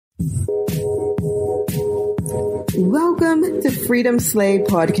Welcome to Freedom Slave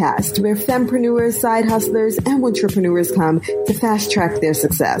Podcast, where fempreneurs, side hustlers, and entrepreneurs come to fast track their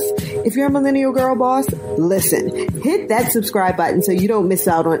success. If you're a millennial girl boss, listen, hit that subscribe button so you don't miss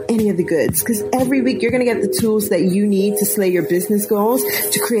out on any of the goods, because every week you're going to get the tools that you need to slay your business goals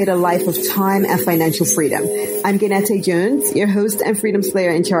to create a life of time and financial freedom. I'm Ganette Jones, your host and Freedom Slayer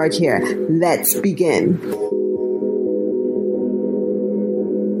in charge here. Let's begin.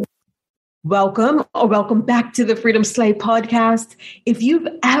 Welcome back to the Freedom Slave Podcast. If you've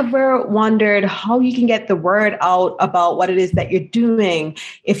ever wondered how you can get the word out about what it is that you're doing,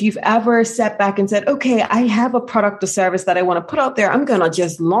 if you've ever sat back and said, okay, I have a product or service that I want to put out there, I'm going to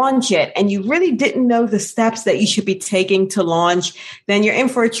just launch it, and you really didn't know the steps that you should be taking to launch, then you're in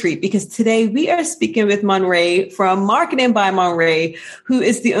for a treat, because today we are speaking with Monrae from Marketing by Monrae, who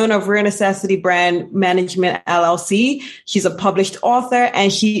is the owner of Rare Necessity Brand Management LLC. She's a published author,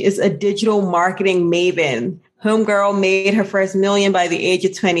 and she is a digital marketing maven. Homegirl made her first million by the age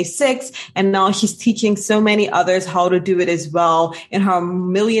of 26, and now she's teaching so many others how to do it as well in her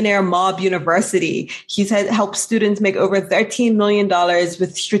Millionaire Mob University. She's helped students make over $13 million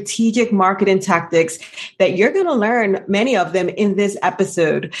with strategic marketing tactics that you're going to learn many of them in this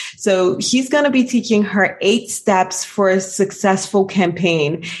episode. So she's going to be teaching her 8 steps for a successful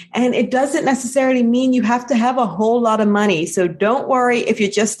campaign. And it doesn't necessarily mean you have to have a whole lot of money. So don't worry if you're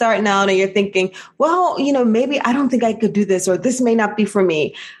just starting out and you're thinking, well, maybe I don't think I could do this, or this may not be for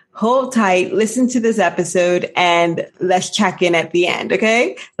me. Hold tight, listen to this episode, and let's check in at the end,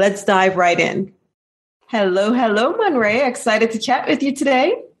 okay? Let's dive right in. Hello, Monrae. Excited to chat with you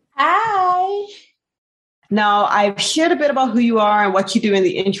today. Hi. Now, I've shared a bit about who you are and what you do in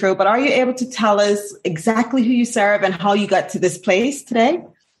the intro, but are you able to tell us exactly who you serve and how you got to this place today?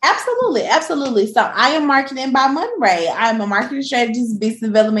 Absolutely. So I am Marketing by Monrae. I'm a marketing strategist,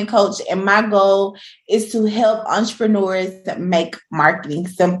 business development coach, and my goal is to help entrepreneurs make marketing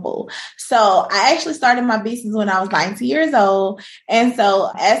simple. So I actually started my business when I was 19 years old. And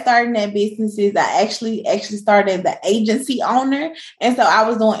so as starting that businesses, I actually started the agency owner. And so I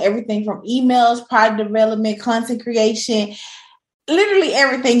was doing everything from emails, product development, content creation, literally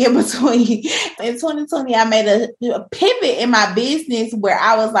everything in between. In 2020, I made a pivot in my business where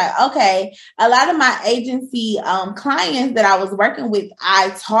I was like, okay, a lot of my agency clients that I was working with,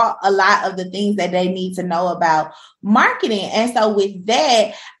 I taught a lot of the things that they need to know about marketing. And so with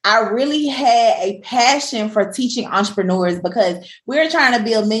that, I really had a passion for teaching entrepreneurs, because we're trying to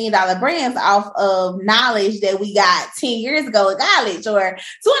build $1 million brands off of knowledge that we got 10 years ago at college or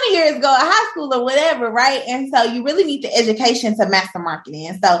 20 years ago at high school or whatever, right? And so you really need the education to master marketing.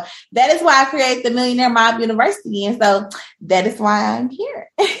 And so that is why I created the Millionaire Mob University. And so that is why I'm here.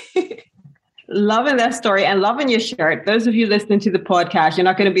 Loving that story and loving your shirt. Those of you listening to the podcast, you're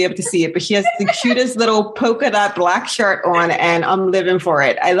not going to be able to see it, but she has the cutest little polka dot black shirt on, and I'm living for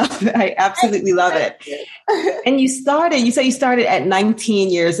it. I love it. I absolutely love it. And you say you started at 19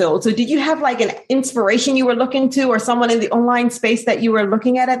 years old. So did you have like an inspiration you were looking to, or someone in the online space that you were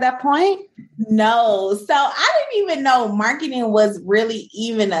looking at that point? No. So I didn't even know marketing was really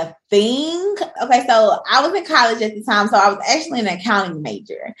even a thing. Okay. So I was in college at the time. So I was actually an accounting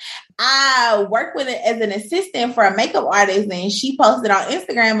major. I worked with it as an assistant for a makeup artist, and she posted on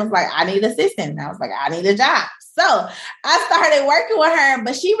Instagram, was like, I need an assistant. And I was like, I need a job. So I started working with her,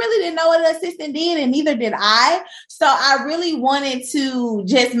 but she really didn't know what an assistant did, and neither did I. So I really wanted to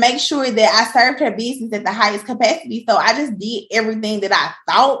just make sure that I served her business at the highest capacity. So I just did everything that I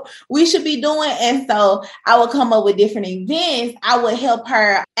thought we should be doing. And so I would come up with different events. I would help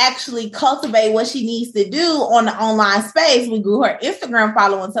her actually cultivate what she needs to do on the online space. We grew her Instagram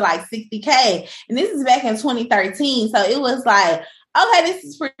following to like 60K. And this is back in 2013. So it was like, okay, this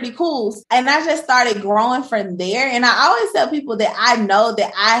is pretty cool. And I just started growing from there. And I always tell people that I know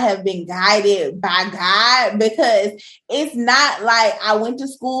that I have been guided by God, because it's not like I went to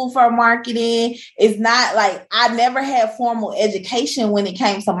school for marketing. It's not like I never had formal education when it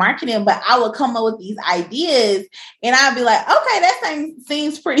came to marketing, but I would come up with these ideas and I'd be like, okay, that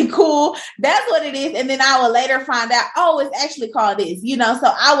seems pretty cool. That's what it is. And then I would later find out, oh, it's actually called this,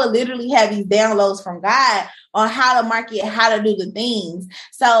 so I would literally have these downloads from God on how to market, how to do the things.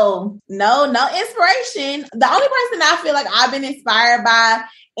 So no inspiration. The only person I feel like I've been inspired by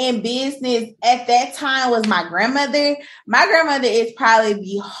in business at that time was my grandmother. My grandmother is probably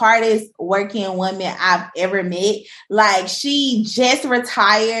the hardest working woman I've ever met. Like, she just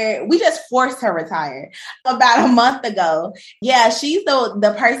retired. We just forced her to retire about a month ago. Yeah, she's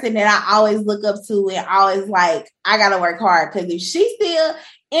the person that I always look up to and always like, I got to work hard, because if she's still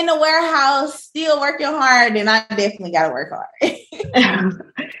in the warehouse, still working hard, then I definitely got to work hard.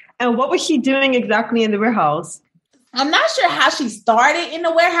 And what was she doing exactly in the warehouse? I'm not sure how she started in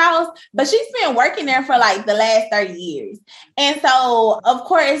the warehouse, but she's been working there for like the last 30 years. And so, of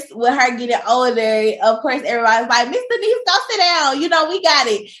course, with her getting older, of course, everybody's like, Miss Denise, go sit down. You know, we got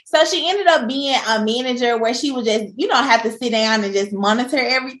it. So she ended up being a manager where she would just, you know, have to sit down and just monitor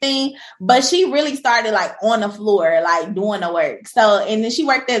everything. But she really started like on the floor, like doing the work. So, and then she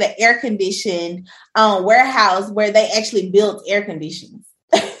worked at an air conditioned warehouse where they actually built air conditions.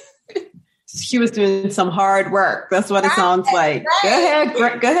 She was doing some hard work. That's what it sounds like. Right.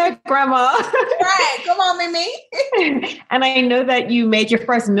 Go ahead, Grandma. Right. Come on, Mimi. And I know that you made your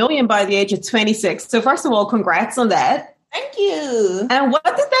first million by the age of 26. So first of all, congrats on that. Thank you. And what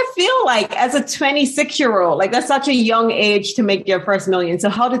did that feel like as a 26-year-old? Like that's such a young age to make your first million. So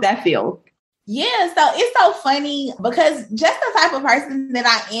how did that feel? Yeah, so it's so funny because just the type of person that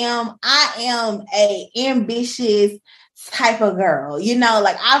I am a ambitious type of girl, you know,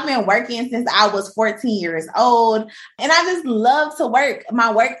 like I've been working since I was 14 years old and I just love to work.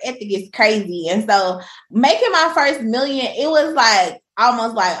 My work ethic is crazy. And so making my first million, it was like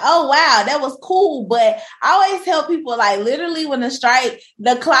almost like, oh, wow, that was cool. But I always tell people like literally when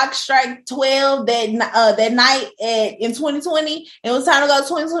the clock strike 12 that night in 2020, it was time to go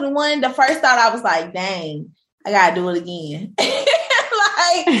 2021. The first thought I was like, dang, I got to do it again.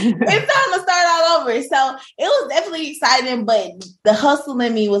 Like, it's time to start all over. So it was definitely exciting, but the hustle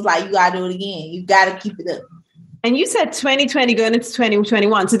in me was like, you got to do it again. You got to keep it up. And you said 2020 going into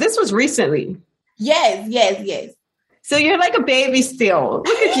 2021. So this was recently. Yes. So you're like a baby still.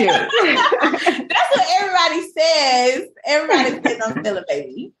 Look at you. That's what everybody says. Everybody says I'm still a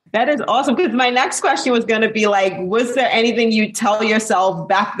baby. That is awesome. Because my next question was going to be like, was there anything you tell yourself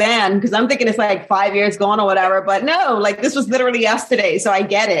back then? Because I'm thinking it's like 5 years gone or whatever. But no, like this was literally yesterday. So I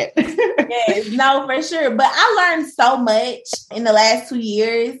get it. Yes, no, for sure. But I learned so much in the last 2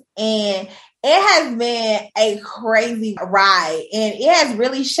 years. And it has been a crazy ride. And it has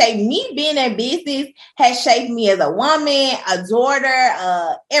really shaped me. Being in business has shaped me as a woman, a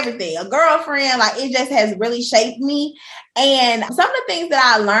daughter, everything, a girlfriend. Like it just has really shaped me. And some of the things that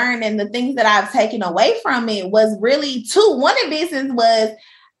I learned and the things that I've taken away from it was really two. One in business was,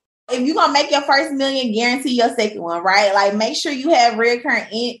 if you're going to make your first million, guarantee your second one, right? Like make sure you have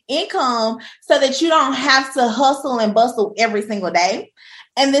recurring income so that you don't have to hustle and bustle every single day.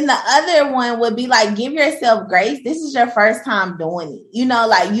 And then the other one would be like, give yourself grace. This is your first time doing it. You know,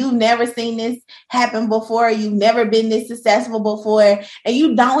 like you've never seen this happen before. You've never been this successful before and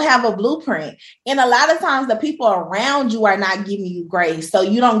you don't have a blueprint. And a lot of times the people around you are not giving you grace. So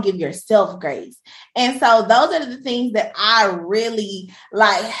you don't give yourself grace. And so those are the things that I really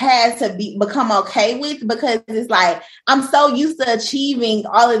like had to become okay with, because it's like, I'm so used to achieving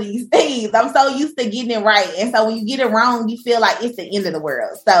all of these things. I'm so used to getting it right. And so when you get it wrong, you feel like it's the end of the world.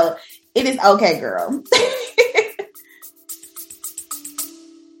 So it is okay, girl.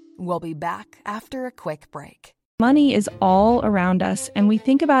 We'll be back after a quick break. Money is all around us, and we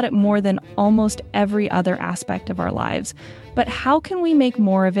think about it more than almost every other aspect of our lives. But how can we make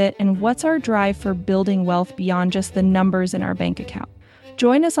more of it, and what's our drive for building wealth beyond just the numbers in our bank account?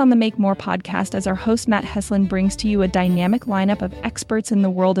 Join us on the Make More podcast as our host Matt Heslin brings to you a dynamic lineup of experts in the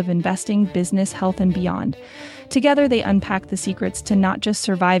world of investing, business, health, and beyond. Together, they unpack the secrets to not just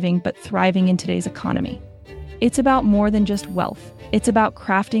surviving, but thriving in today's economy. It's about more than just wealth. It's about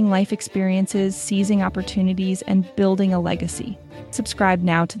crafting life experiences, seizing opportunities, and building a legacy. Subscribe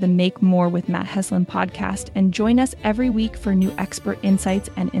now to the Make More with Matt Heslin podcast and join us every week for new expert insights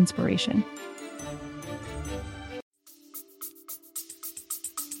and inspiration.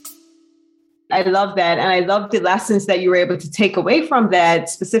 I love that. And I love the lessons that you were able to take away from that.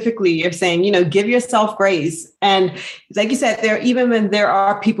 Specifically, you're saying, you know, give yourself grace. And like you said, even when there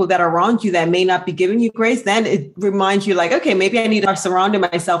are people that are around you that may not be giving you grace, then it reminds you like, okay, maybe I need to surround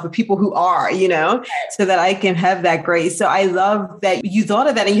myself with people who are, you know, so that I can have that grace. So I love that you thought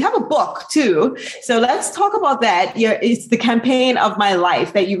of that, and you have a book too. So let's talk about that. It's the Campaign of My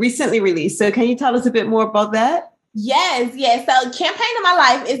Life that you recently released. So can you tell us a bit more about that? Yes. So Campaign of My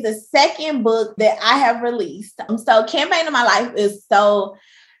Life is the second book that I have released. So Campaign of My Life is so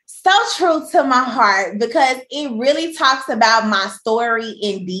true to my heart, because it really talks about my story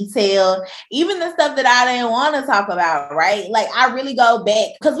in detail, even the stuff that I didn't want to talk about, right? Like I really go back,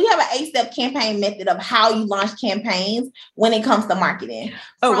 because we have an 8-step campaign method of how you launch campaigns when it comes to marketing.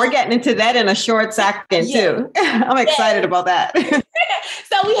 We're getting into that in a short second too. I'm excited about that.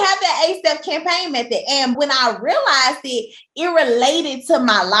 So we have that 8-step campaign method. And when I realized it related to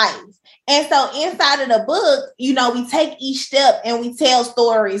my life. And so inside of the book, you know, we take each step and we tell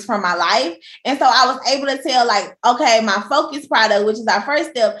stories from my life. And so I was able to tell like, okay, my focus product, which is our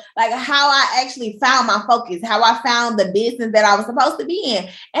first step, like how I actually found my focus, how I found the business that I was supposed to be in,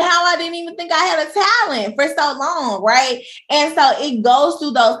 and how I didn't even think I had a talent for so long, right? And so it goes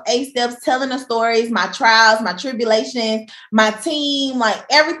through those 8 steps, telling the stories, my trials, my tribulations, my team, like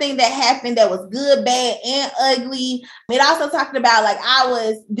everything that happened that was good, bad, and ugly. It also talked about like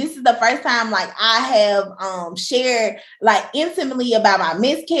this is the first time like I have shared like intimately about my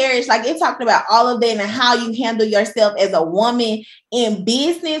miscarriage. Like it talked about all of that and how you handle yourself as a woman in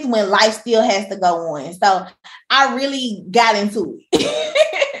business when life still has to go on. So I really got into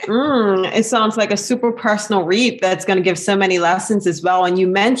it. It sounds like a super personal read that's going to give so many lessons as well. And you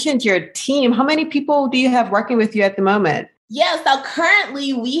mentioned your team. How many people do you have working with you at the moment? Yeah, so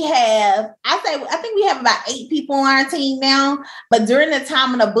currently we have, I think we have about 8 people on our team now, but during the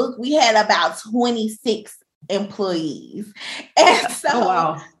time of the book, we had about 26 employees. And so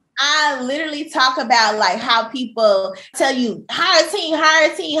wow. I literally talk about like how people tell you, hire a team,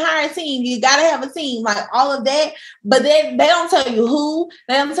 hire a team, hire a team. You got to have a team, like all of that. But they don't tell you who.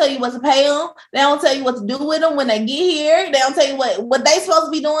 They don't tell you what to pay them. They don't tell you what to do with them when they get here. They don't tell you what they supposed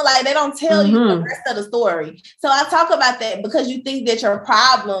to be doing. Like they don't tell you the rest of the story. So I talk about that because you think that your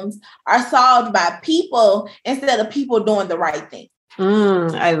problems are solved by people instead of people doing the right thing.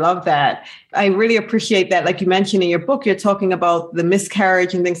 I love that. I really appreciate that. Like you mentioned in your book, you're talking about the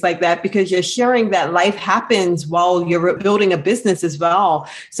miscarriage and things like that, because you're sharing that life happens while you're building a business as well.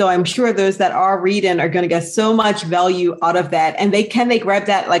 So I'm sure those that are reading are going to get so much value out of that. And can they grab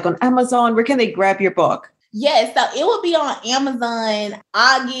that like on Amazon? Where can they grab your book? Yes, so it will be on Amazon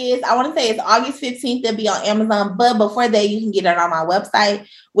I want to say it's August 15th. It'll be on Amazon. But before that, you can get it on my website,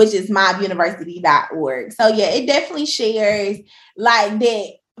 which is mobuniversity.org. So yeah, it definitely shares like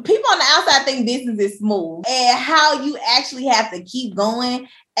that. People on the outside think business is smooth and how you actually have to keep going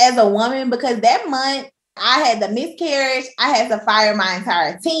as a woman, because that month I had the miscarriage. I had to fire my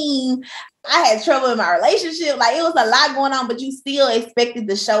entire team. I had trouble in my relationship. Like it was a lot going on, but you still expected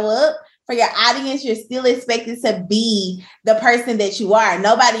to show up. For your audience, you're still expected to be the person that you are.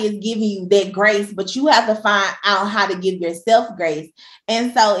 Nobody is giving you that grace, but you have to find out how to give yourself grace.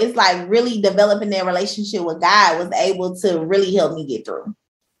 And so it's like really developing that relationship with God was able to really help me get through.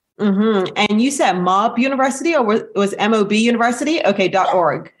 And you said Mob University, or was MOB University? Okay,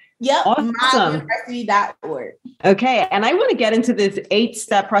 .org. Yep. Awesome. Mobuniversity.org. Okay. And I want to get into this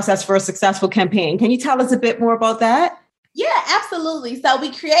 8-step process for a successful campaign. Can you tell us a bit more about that? Yeah, absolutely. So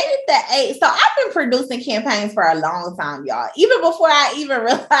we created the 8. So I've been producing campaigns for a long time, y'all. Even before I even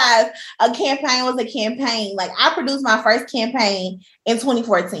realized a campaign was a campaign. Like I produced my first campaign in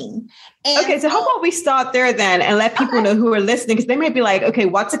 2014. And okay, so how about we start there then and let people know who are listening, because they might be like, okay,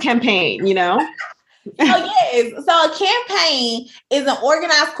 what's a campaign, you know? Yes. So a campaign is an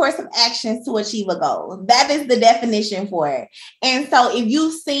organized course of actions to achieve a goal. That is the definition for it. And so if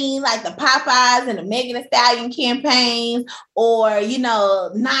you've seen like the Popeyes and the Megan Thee Stallion campaigns, or, you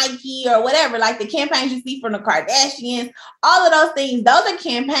know, Nike or whatever, like the campaigns you see from the Kardashians, all of those things, those are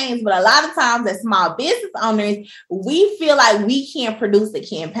campaigns. But a lot of times as small business owners, we feel like we can't produce a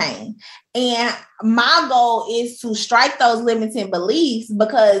campaign. And my goal is to strike those limiting beliefs,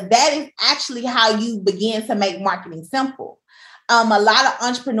 because that is actually how you begin to make marketing simple. A lot of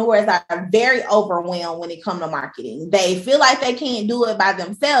entrepreneurs are very overwhelmed when it comes to marketing. They feel like they can't do it by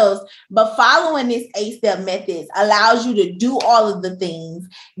themselves, but following this 8-step method allows you to do all of the things,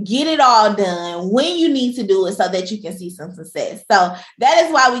 get it all done when you need to do it so that you can see some success. So that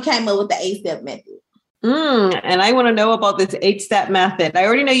is why we came up with the 8-step method. And I want to know about this 8-step method. I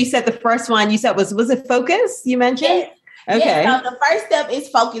already know you said the first one you said was it focus you mentioned? Yes. Okay. Yes, so the first step is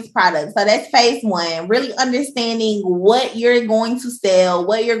focus products. So that's phase 1, really understanding what you're going to sell,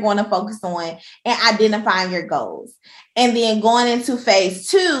 what you're going to focus on, and identifying your goals. And then going into phase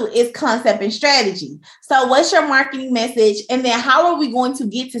 2 is concept and strategy. So what's your marketing message? And then how are we going to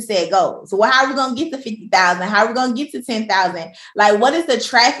get to said goals? Well, how are we going to get to 50,000? How are we going to get to 10,000? Like, what is the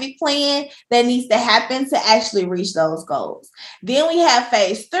traffic plan that needs to happen to actually reach those goals? Then we have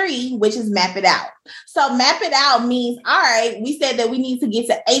phase 3, which is map it out. So map it out means, all right, we said that we need to get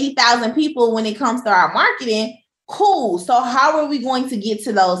to 80,000 people when it comes to our marketing. Cool. So how are we going to get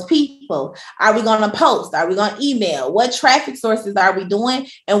to those people? Are we going to post? Are we going to email? What traffic sources are we doing?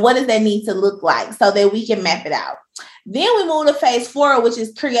 And what does that need to look like so that we can map it out? Then we move to phase 4, which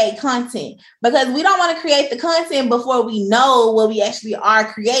is create content, because we don't want to create the content before we know what we actually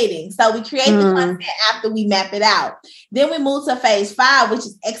are creating. So we create the content after we map it out. Then we move to phase 5, which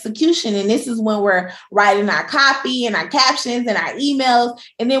is execution. And this is when we're writing our copy and our captions and our emails.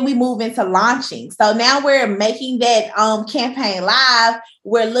 And then we move into launching. So now we're making that campaign live.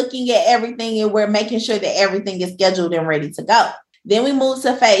 We're looking at everything and we're making sure that everything is scheduled and ready to go. Then we move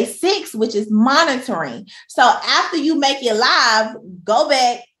to phase 6, which is monitoring. So after you make it live, go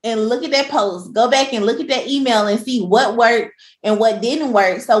back and look at that post, go back and look at that email and see what worked and what didn't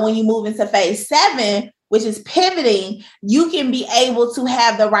work. So when you move into phase 7, which is pivoting, you can be able to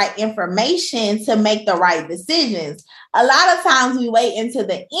have the right information to make the right decisions. A lot of times we wait until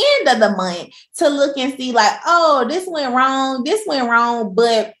the end of the month to look and see like, oh, this went wrong,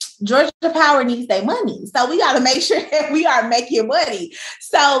 but Georgia Power needs their money. So we got to make sure that we are making money.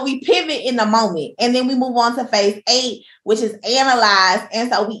 So we pivot in the moment. And then we move on to phase 8, which is analyze.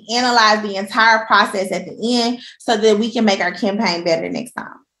 And so we analyze the entire process at the end so that we can make our campaign better next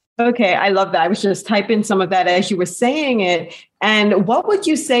time. Okay, I love that. I was just typing some of that as you were saying it. And what would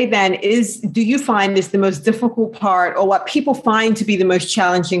you say then do you find is the most difficult part, or what people find to be the most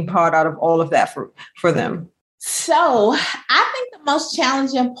challenging part out of all of that for them? So I think the most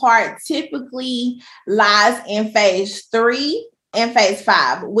challenging part typically lies in phase 3 and phase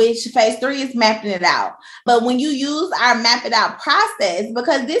 5, which phase 3 is mapping it out. But when you use our map it out process,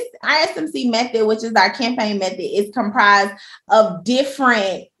 because this RSMC method, which is our campaign method, is comprised of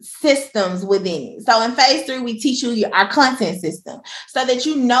different systems within it. So in phase 3, we teach you our content system so that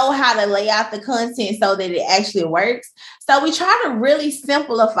you know how to lay out the content so that it actually works. So we try to really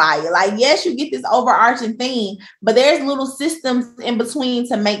simplify it. Like, yes, you get this overarching thing, but there's little systems in between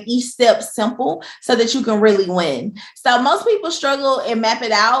to make each step simple so that you can really win. So most people struggle and map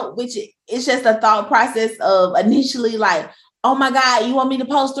it out, which is just a thought process of initially like, oh my God, you want me to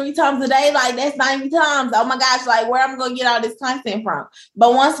post 3 times a day? Like, that's 90 times. Oh my gosh, like, where am I going to get all this content from?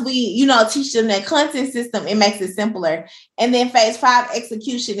 But once we, teach them that content system, it makes it simpler. And then phase 5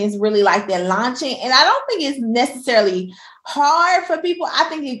 execution is really like that launching. And I don't think it's necessarily hard for people. I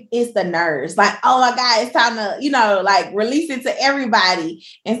think it's the nerves. Like, oh my God, it's time to, release it to everybody.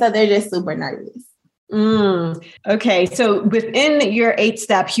 And so they're just super nervous. Okay. So within your 8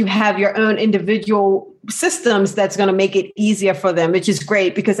 steps, you have your own individual systems that's going to make it easier for them, which is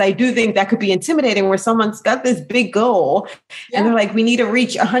great, because I do think that could be intimidating where someone's got this big goal and they're like, we need to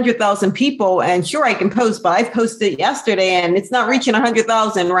reach 100,000 people. And sure, I can post, but I posted yesterday and it's not reaching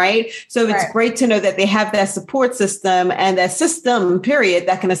 100,000, right? So it's great to know that they have that support system and that system period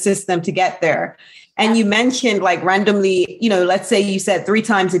that can assist them to get there. And you mentioned like randomly, let's say you said 3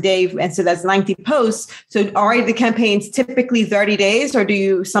 times a day. And so that's 90 posts. So are the campaigns typically 30 days or do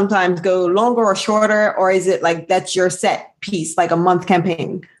you sometimes go longer or shorter? Or is it like that's your set piece, like a month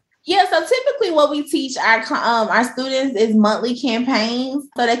campaign? Yeah, so typically what we teach our students is monthly campaigns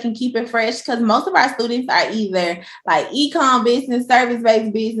so they can keep it fresh, because most of our students are either like e-com business,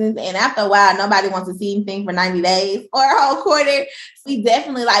 service-based business, and after a while, nobody wants to see anything for 90 days or a whole quarter. We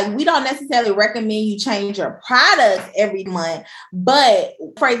definitely we don't necessarily recommend you change your products every month. But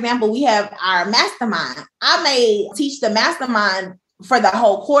for example, we have our mastermind. I may teach the mastermind for the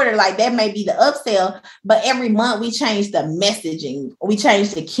whole quarter, like that may be the upsell, but every month we change the messaging, we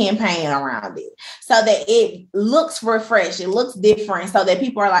change the campaign around it so that it looks refreshed, it looks different, so that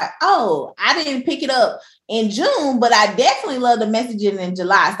people are like, oh, I didn't pick it up in June, but I definitely love the messaging in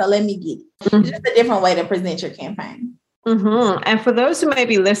July, so let me get it. It's just a different way to present your campaign. Mm-hmm. And for those who may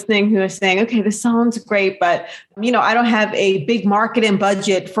be listening who are saying, okay, this sounds great, but I don't have a big marketing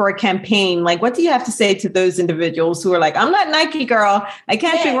budget for a campaign. Like, what do you have to say to those individuals who are like, I'm not Nike girl, I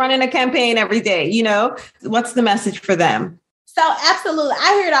can't be running a campaign every day. What's the message for them? So absolutely.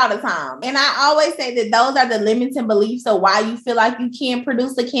 I hear it all the time. And I always say that those are the limiting beliefs of why you feel like you can't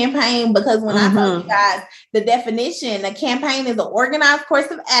produce a campaign. Because when I tell you guys the definition, a campaign is an organized course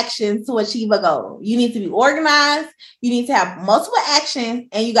of actions to achieve a goal. You need to be organized. You need to have multiple actions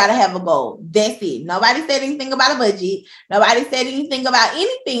and you got to have a goal. That's it. Nobody said anything about a budget. Nobody said anything about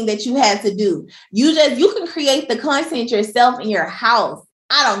anything that you had to do. You can create the content yourself in your house.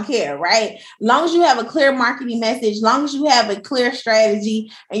 I don't care, right? Long as you have a clear marketing message, long as you have a clear strategy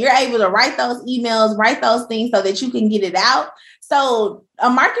and you're able to write those emails, write those things so that you can get it out. So a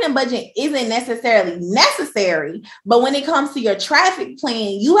marketing budget isn't necessarily necessary, but when it comes to your traffic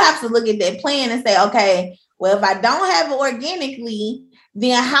plan, you have to look at that plan and say, okay, well, if I don't have it organically,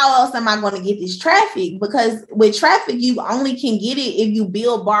 then how else am I going to get this traffic? Because with traffic, you only can get it if you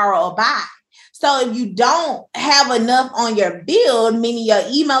build, borrow, or buy. So if you don't have enough on your build, meaning your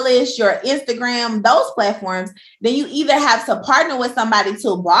email list, your Instagram, those platforms, then you either have to partner with somebody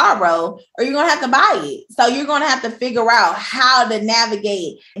to borrow or you're going to have to buy it. So you're going to have to figure out how to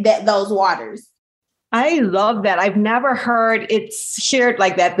navigate those waters. I love that. I've never heard it shared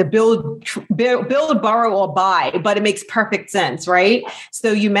like that, the build, borrow, or buy, but it makes perfect sense, right?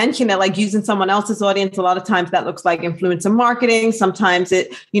 So you mentioned it like using someone else's audience. A lot of times that looks like influencer marketing. Sometimes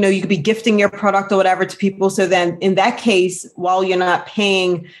it, you could be gifting your product or whatever to people. So then in that case, while you're not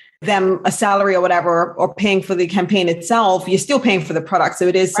paying them a salary or whatever, or paying for the campaign itself, you're still paying for the product. So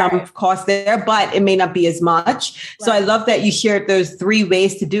it is some cost there, but it may not be as much. Right. So I love that you shared those 3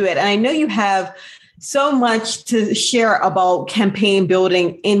 ways to do it. And I know you have so much to share about campaign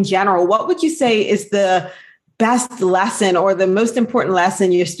building in general. What would you say is the best lesson or the most important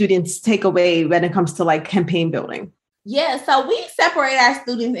lesson your students take away when it comes to like campaign building? Yeah, so we separate our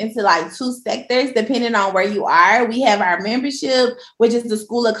students into like 2 sectors, depending on where you are. We have our membership, which is the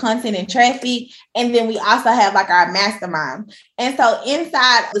School of Content and Traffic. And then we also have like our mastermind. And so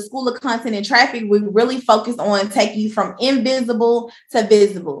inside the School of Content and Traffic, we really focus on taking you from invisible to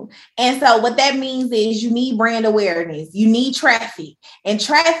visible. And so what that means is you need brand awareness, you need traffic. And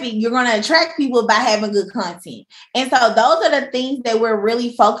traffic, you're going to attract people by having good content. And so those are the things that we're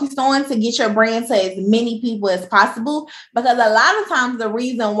really focused on to get your brand to as many people as possible. Because a lot of times the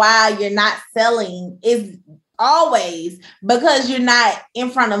reason why you're not selling is always because you're not in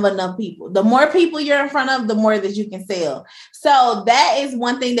front of enough people. The more people you're in front of, the more that you can sell. So that is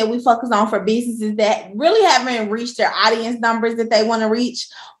one thing that we focus on for businesses that really haven't reached their audience numbers that they want to reach.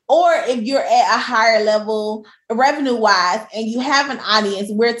 Or if you're at a higher level revenue-wise and you have an audience,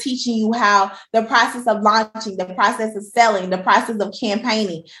 we're teaching you how the process of launching, the process of selling, the process of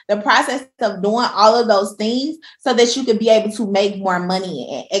campaigning, the process of doing all of those things so that you can be able to make more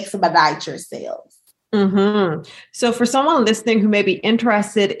money and expedite your sales. Mm-hmm. So for someone listening who may be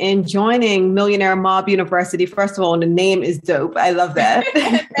interested in joining Millionaire Mob University, first of all, the name is dope. I love that.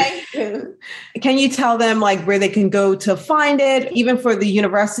 Thank you. Can you tell them like where they can go to find it? Even for the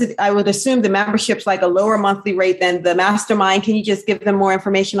university, I would assume the membership's like a lower monthly rate than the mastermind. Can you just give them more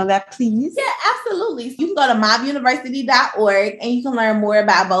information on that, please? Yeah, absolutely. You can go to mobuniversity.org and you can learn more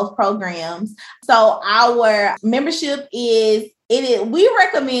about both programs. So our membership we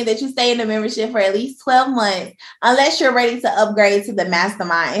recommend that you stay in the membership for at least 12 months unless you're ready to upgrade to the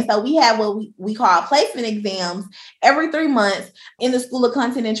mastermind. And so we have what we call placement exams every 3 months in the School of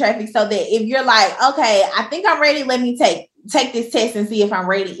Content and Traffic, so that if you're like, okay, I think I'm ready, let me take this test and see if I'm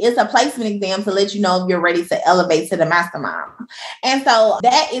ready. It's a placement exam to let you know if you're ready to elevate to the mastermind. And so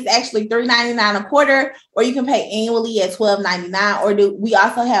that is actually $3.99 a quarter, or you can pay annually at $12.99, or we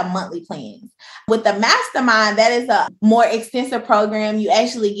also have monthly plans. With the mastermind, that is a more extensive program. You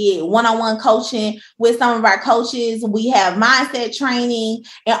actually get one-on-one coaching with some of our coaches. We have mindset training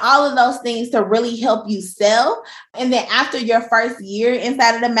and all of those things to really help you sell. And then after your first year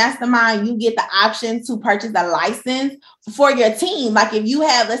inside of the mastermind, you get the option to purchase a license for your team. Like if you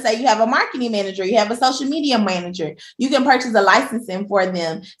have, let's say you have a marketing manager, you have a social media manager, you can purchase a licensing for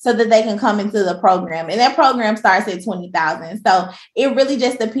them so that they can come into the program. And that program starts at $20,000. So it really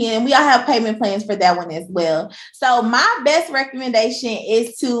just depends. We all have payment plans for that one as well. So my best recommendation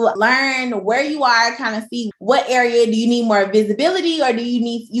is to learn where you are, kind of see what area do you need more visibility, or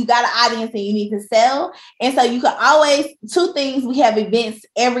you got an audience and you need to sell. And so you can always, 2 things, we have events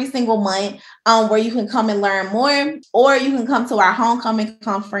every single month where you can come and learn more, or you can come to our homecoming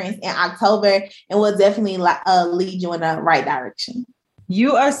conference in October and we'll definitely lead you in the right direction.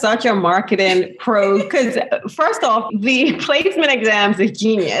 You are such a marketing pro because first off, the placement exams is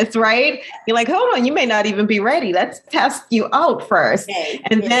genius, right? You're like, hold on, you may not even be ready. Let's test you out first. Okay.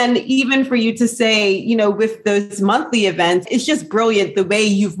 And then even for you to say, with those monthly events, it's just brilliant the way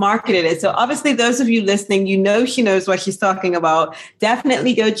you've marketed it. So obviously those of you listening, she knows what she's talking about.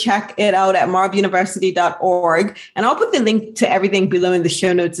 Definitely go check it out at mobuniversity.org. And I'll put the link to everything below in the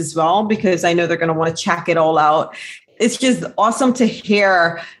show notes as well, because I know they're going to want to check it all out. It's just awesome to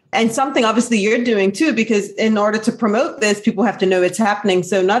hear, and something obviously you're doing too, because in order to promote this, people have to know it's happening.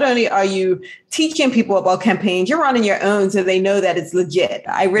 So not only are you teaching people about campaigns, you're running your own so they know that it's legit.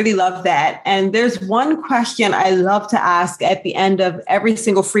 I really love that. And there's one question I love to ask at the end of every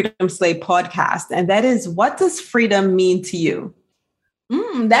single Freedom Slay podcast, and that is, what does freedom mean to you?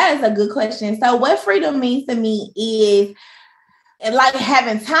 That is a good question. So what freedom means to me is like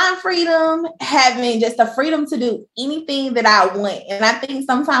having time freedom, having just the freedom to do anything that I want. And I think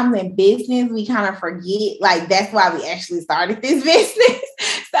sometimes in business, we kind of forget, like, that's why we actually started this business.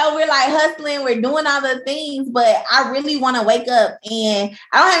 So we're like hustling, we're doing all the things, but I really want to wake up, and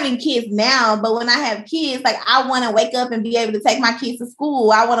I don't have any kids now, but when I have kids, like I want to wake up and be able to take my kids to school.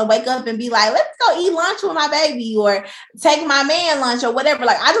 I want to wake up and be like, let's go eat lunch with my baby or take my man lunch or whatever.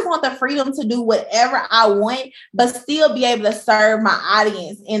 Like I just want the freedom to do whatever I want, but still be able to serve my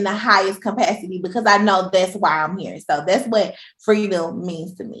audience in the highest capacity, because I know that's why I'm here. So that's what freedom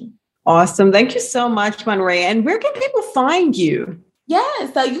means to me. Awesome. Thank you so much, Monrae. And where can people find you?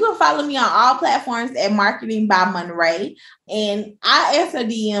 Yeah, so you can follow me on all platforms at Marketing by Monrae. And I answer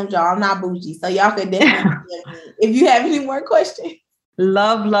DMs, y'all. I'm not bougie, so y'all can definitely DM me if you have any more questions.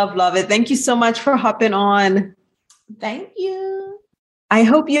 Love, love, love it. Thank you so much for hopping on. Thank you. I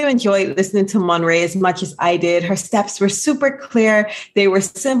hope you enjoyed listening to Monrae as much as I did. Her steps were super clear. They were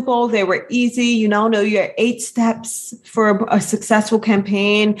simple. They were easy. You now know your 8 steps for a successful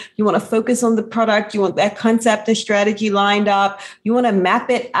campaign. You want to focus on the product. You want that concept and strategy lined up. You want to map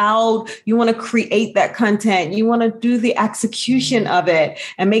it out. You want to create that content. You want to do the execution of it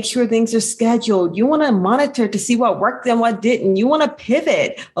and make sure things are scheduled. You want to monitor to see what worked and what didn't. You want to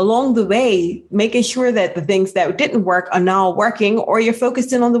pivot along the way, making sure that the things that didn't work are now working, or you're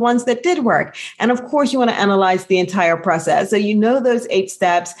focused in on the ones that did work. And of course, you want to analyze the entire process. So you know those 8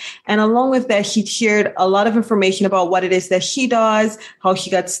 steps. And along with that, she shared a lot of information about what it is that she does, how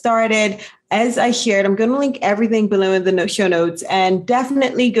she got started. As I shared, I'm going to link everything below in the show notes, and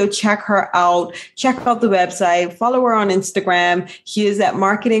definitely go check her out. Check out the website, follow her on Instagram. She is at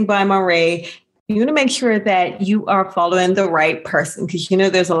Marketing by Monrae. You want to make sure that you are following the right person, because, you know,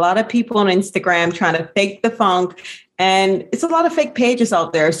 there's a lot of people on Instagram trying to fake the funk, and it's a lot of fake pages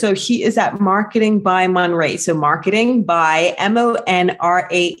out there. So she is at Marketing by Monrae. So Marketing by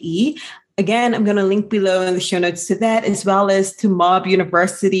Monrae. Again, I'm going to link below in the show notes to that, as well as to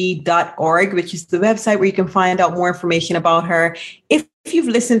mobuniversity.org, which is the website where you can find out more information about her. If you've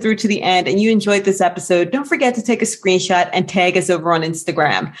listened through to the end and you enjoyed this episode, don't forget to take a screenshot and tag us over on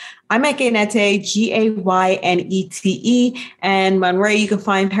Instagram. I'm at Gaynette, Gaynete, and Monrae, you can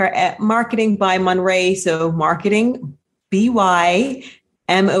find her at Marketing by Monrae. So Marketing, BYMONRAE.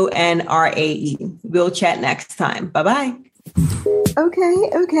 We'll chat next time. Bye-bye.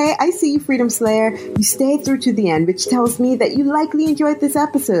 Okay. I see you, Freedom Slayer. You stayed through to the end, which tells me that you likely enjoyed this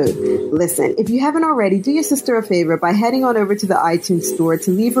episode. Listen, if you haven't already, do your sister a favor by heading on over to the iTunes store to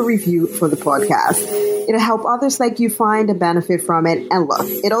leave a review for the podcast. It'll help others like you find and benefit from it. And look,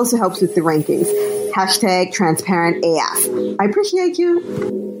 it also helps with the rankings. #transparentAF. I appreciate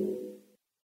you.